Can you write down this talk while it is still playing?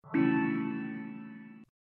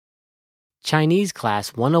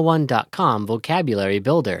ChineseClass101.com Vocabulary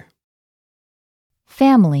Builder.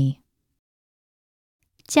 Family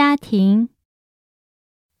家庭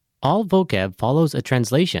All vocab follows a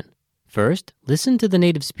translation. First, listen to the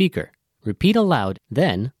native speaker. Repeat aloud,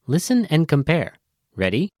 then listen and compare.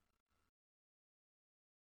 Ready?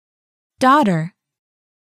 Daughter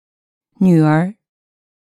女儿，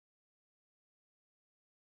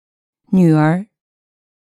女儿，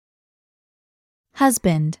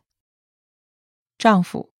 Husband 丈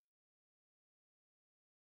夫，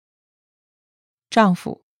丈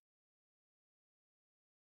夫，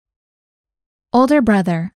 Older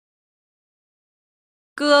brother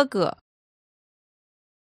哥哥，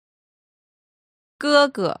哥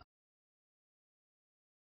哥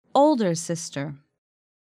older sister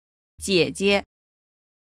姐姐，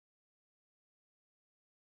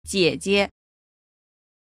姐姐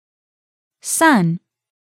Son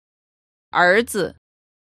儿子，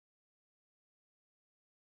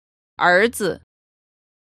儿子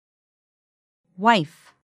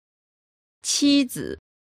wife 妻子，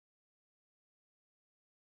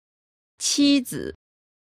妻子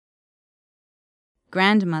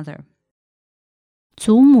grandmother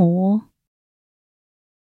祖母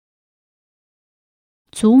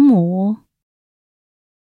祖母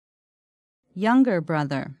younger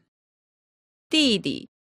brother 弟弟，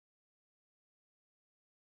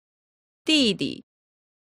弟弟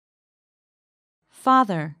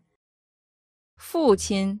father 父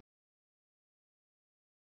亲，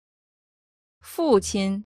父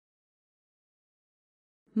亲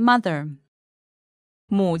mother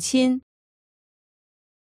母亲，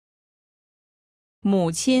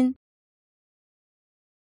母亲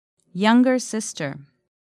younger sister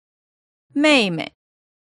妹妹，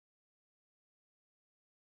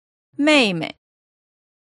妹妹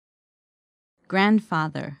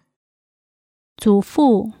grandfather 祖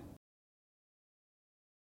父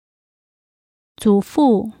祖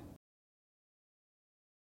父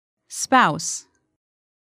spouse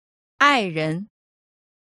爱人，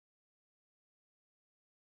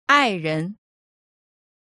爱人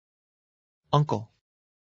uncle,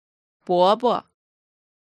 伯伯，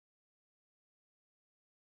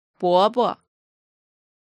伯伯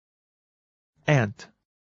aunt,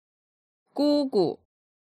 姑姑，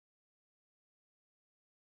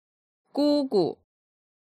姑姑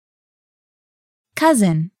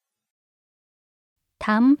Cousin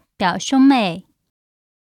堂表兄妹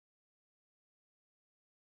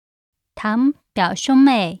堂表兄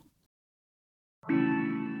妹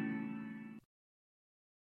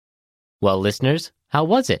Well, listeners, how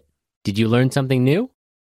was it? Did you learn something new?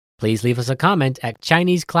 Please leave us a comment at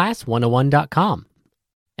ChineseClass101.com.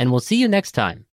 And we'll see you next time.